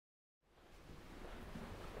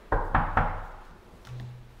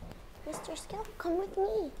Mr. Scout, come with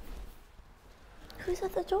me. Who's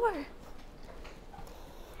at the door?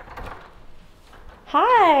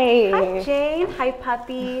 Hi. Hi, Jane. Hi,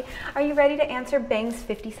 puppy. Are you ready to answer Bang's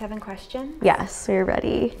 57 questions? Yes, we're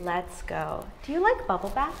ready. Let's go. Do you like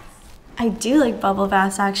bubble baths? I do like bubble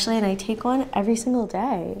baths, actually, and I take one every single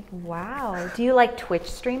day. Wow. Do you like Twitch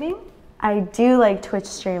streaming? I do like Twitch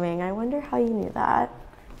streaming. I wonder how you knew that.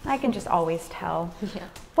 I can just always tell. Yeah.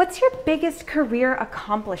 What's your biggest career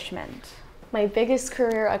accomplishment? My biggest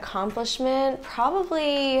career accomplishment,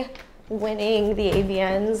 probably winning the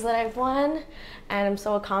AVNs that I've won. And I'm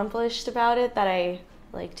so accomplished about it that I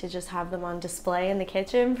like to just have them on display in the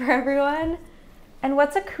kitchen for everyone. And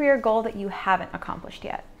what's a career goal that you haven't accomplished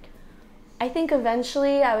yet? I think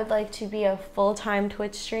eventually I would like to be a full-time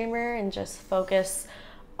Twitch streamer and just focus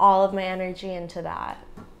all of my energy into that.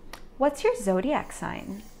 What's your zodiac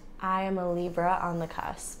sign? I am a Libra on the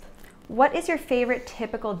cusp. What is your favorite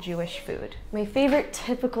typical Jewish food? My favorite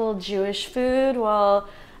typical Jewish food? Well,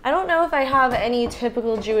 I don't know if I have any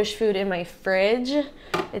typical Jewish food in my fridge.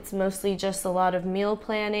 It's mostly just a lot of meal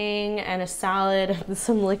planning and a salad and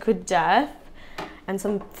some liquid death and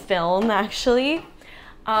some film, actually.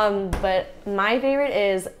 But my favorite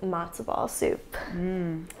is matzo ball soup.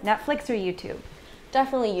 Netflix or YouTube?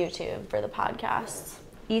 Definitely YouTube for the podcasts.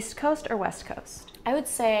 East Coast or West Coast? I would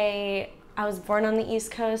say I was born on the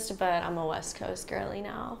East Coast, but I'm a West Coast girly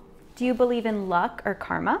now. Do you believe in luck or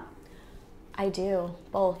karma? I do,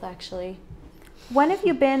 both actually. When have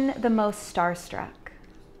you been the most starstruck?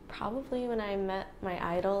 Probably when I met my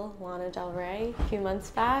idol, Lana Del Rey, a few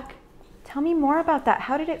months back. Tell me more about that.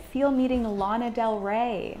 How did it feel meeting Lana Del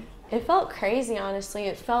Rey? It felt crazy, honestly.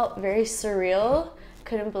 It felt very surreal.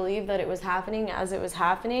 Couldn't believe that it was happening as it was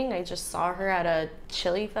happening. I just saw her at a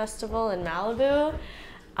chili festival in Malibu.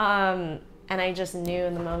 And I just knew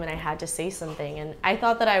in the moment I had to say something. And I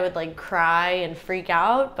thought that I would like cry and freak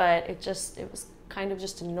out, but it was kind of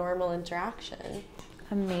just a normal interaction.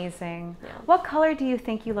 Amazing. Yeah. What color do you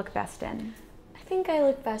think you look best in? I think I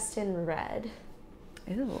look best in red.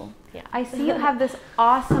 Ooh. Yeah. I see you have this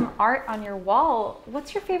awesome art on your wall.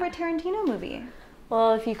 What's your favorite Tarantino movie?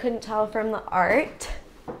 Well, if you couldn't tell from the art,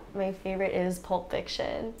 my favorite is Pulp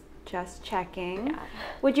Fiction. Just checking. Yeah.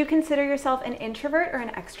 Would you consider yourself an introvert or an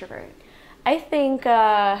extrovert? I think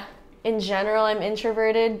in general I'm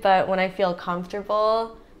introverted, but when I feel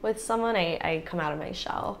comfortable with someone, I come out of my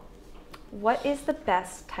shell. What is the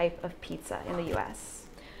best type of pizza in the US?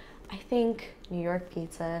 I think New York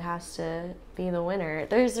pizza has to be the winner.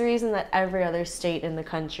 There's a reason that every other state in the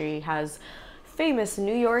country has famous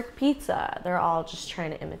New York pizza. They're all just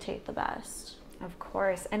trying to imitate the best. Of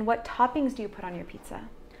course. And what toppings do you put on your pizza?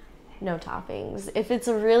 No toppings. If it's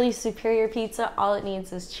a really superior pizza, all it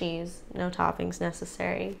needs is cheese. No toppings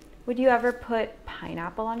necessary. Would you ever put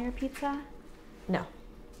pineapple on your pizza? No.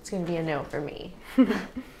 It's going to be a no for me.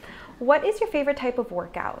 What is your favorite type of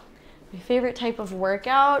workout? My favorite type of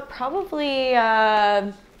workout? Probably,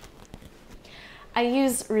 I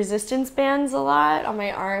use resistance bands a lot on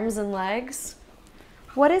my arms and legs.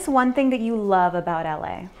 What is one thing that you love about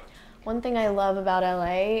LA? One thing I love about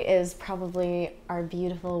LA is probably our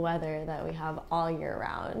beautiful weather that we have all year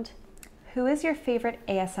round. Who is your favorite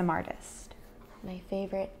ASM artist? My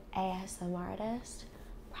favorite ASM artist?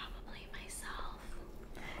 Probably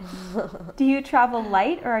myself. Do you travel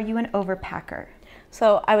light or are you an overpacker?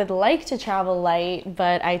 So I would like to travel light,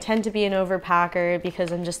 but I tend to be an overpacker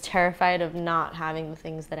because I'm just terrified of not having the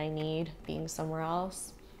things that I need being somewhere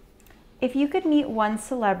else. If you could meet one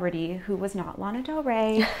celebrity who was not Lana Del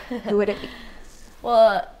Rey, who would it be?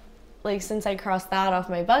 Well, like since I crossed that off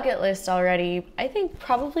my bucket list already, I think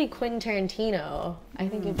probably Quentin Tarantino. I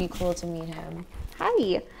think it'd be cool to meet him.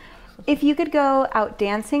 Hi. If you could go out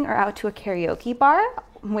dancing or out to a karaoke bar,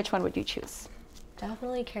 which one would you choose?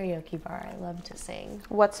 Definitely karaoke bar. I love to sing.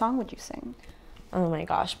 What song would you sing? Oh my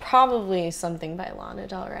gosh, probably something by Lana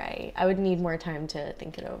Del Rey. I would need more time to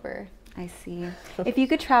think it over. I see. If you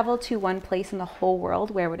could travel to one place in the whole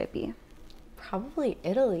world, where would it be? Probably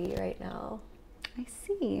Italy right now. I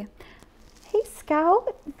see. Hey,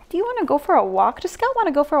 Scout, do you want to go for a walk? Does Scout want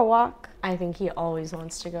to go for a walk? I think he always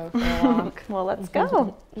wants to go for a walk. Well, let's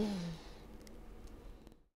go.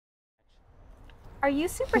 Are you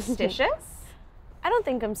superstitious? I don't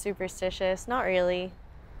think I'm superstitious, not really.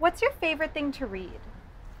 What's your favorite thing to read?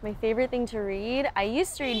 My favorite thing to read? I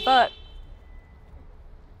used to read books.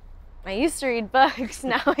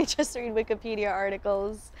 Now I just read Wikipedia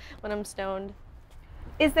articles when I'm stoned.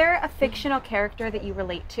 Is there a fictional character that you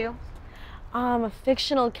relate to? A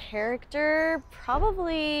fictional character?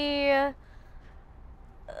 Probably...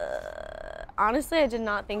 honestly, I did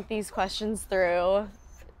not think these questions through.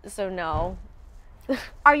 so no.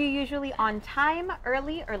 Are you usually on time,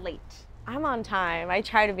 early, or late? I'm on time. I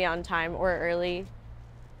try to be on time or early.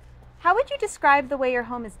 How would you describe the way your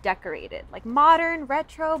home is decorated? Like modern,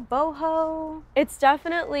 retro, boho? It's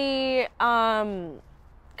definitely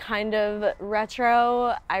kind of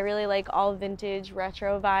retro. I really like all vintage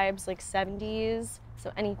retro vibes, like 70s.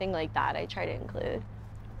 So anything like that I try to include.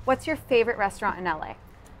 What's your favorite restaurant in LA?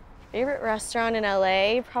 Favorite restaurant in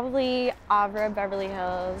LA? Probably Avra Beverly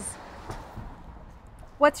Hills.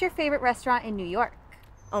 What's your favorite restaurant in New York?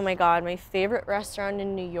 Oh my God, my favorite restaurant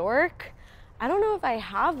in New York? I don't know if I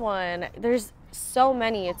have one. There's so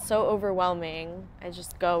many, it's so overwhelming. I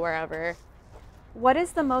just go wherever. What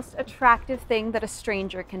is the most attractive thing that a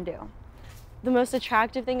stranger can do? The most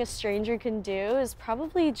attractive thing a stranger can do is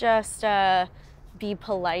probably just be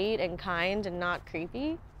polite and kind and not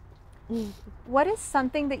creepy. What is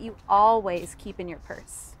something that you always keep in your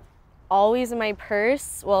purse? Always in my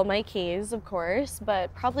purse, well, my keys, of course,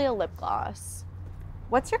 but probably a lip gloss.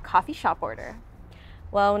 What's your coffee shop order?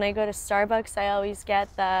 Well, when I go to Starbucks, I always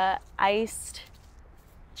get the iced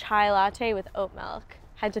chai latte with oat milk.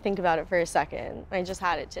 Had to think about it for a second. I just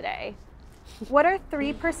had it today. What are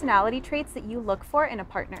 3 personality traits that you look for in a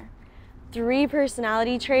partner? 3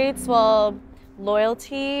 personality traits, well,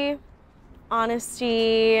 loyalty,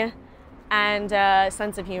 honesty, and a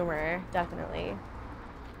sense of humor, definitely.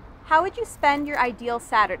 How would you spend your ideal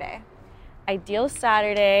Saturday? Ideal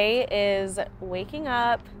Saturday is waking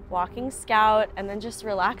up, walking Scout, and then just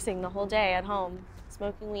relaxing the whole day at home,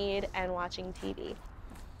 smoking weed and watching TV.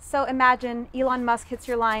 So imagine Elon Musk hits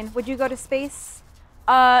your line. Would you go to space?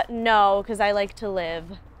 No, because I like to live.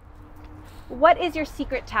 What is your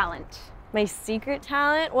secret talent? My secret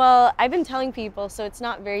talent? Well, I've been telling people, so it's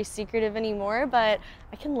not very secretive anymore, but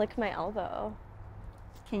I can lick my elbow.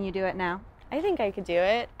 Can you do it now? I think I could do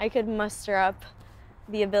it. I could muster up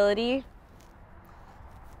the ability.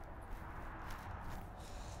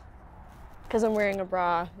 Because I'm wearing a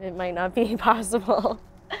bra, it might not be possible.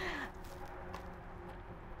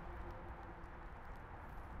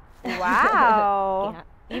 Wow.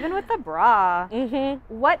 Yeah. Even with the bra.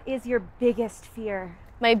 Mm-hmm. What is your biggest fear?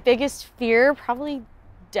 My biggest fear, probably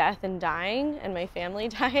death and dying, and my family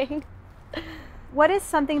dying. What is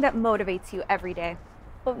something that motivates you every day?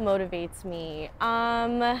 What motivates me?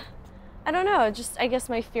 I don't know, just I guess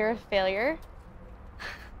my fear of failure.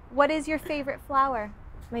 What is your favorite flower?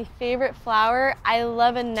 My favorite flower? I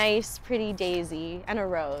love a nice, pretty daisy and a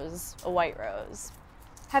rose, a white rose.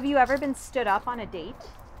 Have you ever been stood up on a date?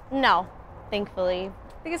 No, thankfully.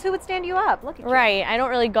 Because who would stand you up? Look at you. Right, I don't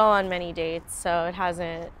really go on many dates, so it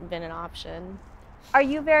hasn't been an option. Are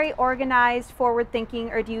you very organized,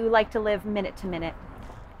 forward-thinking, or do you like to live minute to minute?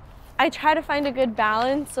 I try to find a good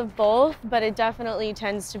balance of both, but it definitely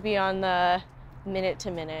tends to be on the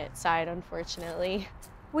minute-to-minute side, unfortunately.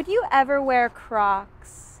 Would you ever wear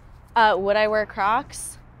Crocs? Would I wear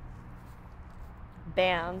Crocs?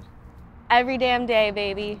 Bam. Every damn day,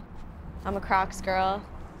 baby. I'm a Crocs girl.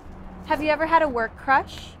 Have you ever had a work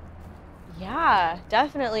crush? Yeah,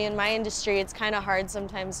 definitely. In my industry, it's kind of hard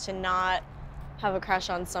sometimes to not have a crush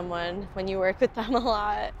on someone when you work with them a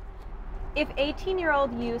lot. If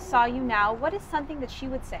 18-year-old you saw you now, what is something that she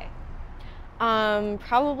would say?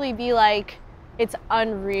 Probably be like, it's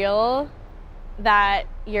unreal that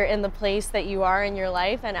you're in the place that you are in your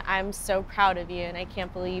life, and I'm so proud of you, and I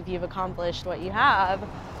can't believe you've accomplished what you have.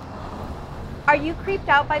 Are you creeped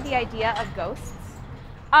out by the idea of ghosts?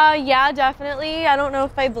 Yeah, definitely. I don't know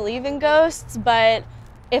if I believe in ghosts, but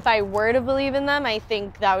if I were to believe in them, I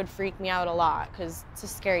think that would freak me out a lot because it's a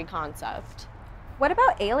scary concept. What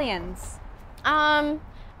about aliens? I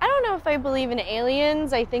don't know if I believe in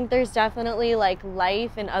aliens. I think there's definitely like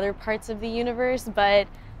life in other parts of the universe, but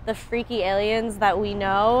the freaky aliens that we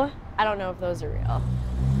know, I don't know if those are real.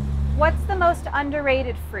 What's the most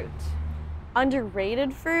underrated fruit?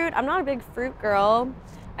 Underrated fruit? I'm not a big fruit girl.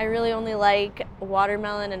 I really only like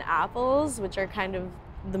watermelon and apples, which are kind of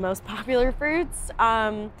the most popular fruits.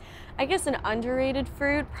 I guess an underrated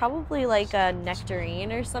fruit, probably like a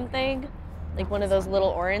nectarine or something, like one of those little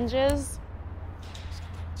oranges.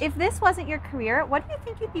 If this wasn't your career, what do you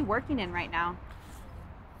think you'd be working in right now?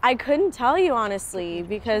 I couldn't tell you honestly,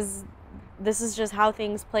 because this is just how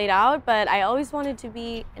things played out, but I always wanted to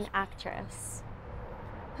be an actress.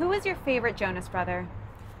 Who is your favorite Jonas brother?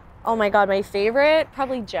 Oh my God, my favorite?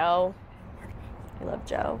 Probably Joe. I love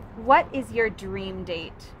Joe. What is your dream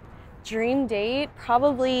date? Dream date?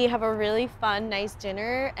 Probably have a really fun, nice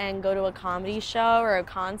dinner and go to a comedy show or a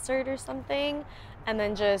concert or something, and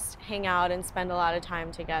then just hang out and spend a lot of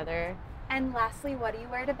time together. And lastly, what do you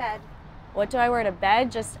wear to bed? What do I wear to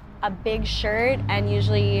bed? Just a big shirt and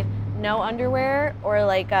usually no underwear or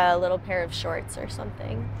like a little pair of shorts or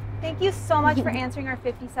something. Thank you so much for answering our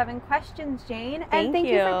 57 questions, Jane. And thank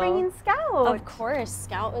you for bringing Scout. Of course,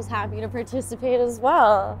 Scout was happy to participate as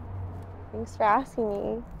well. Thanks for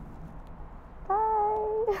asking me.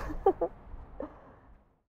 Bye.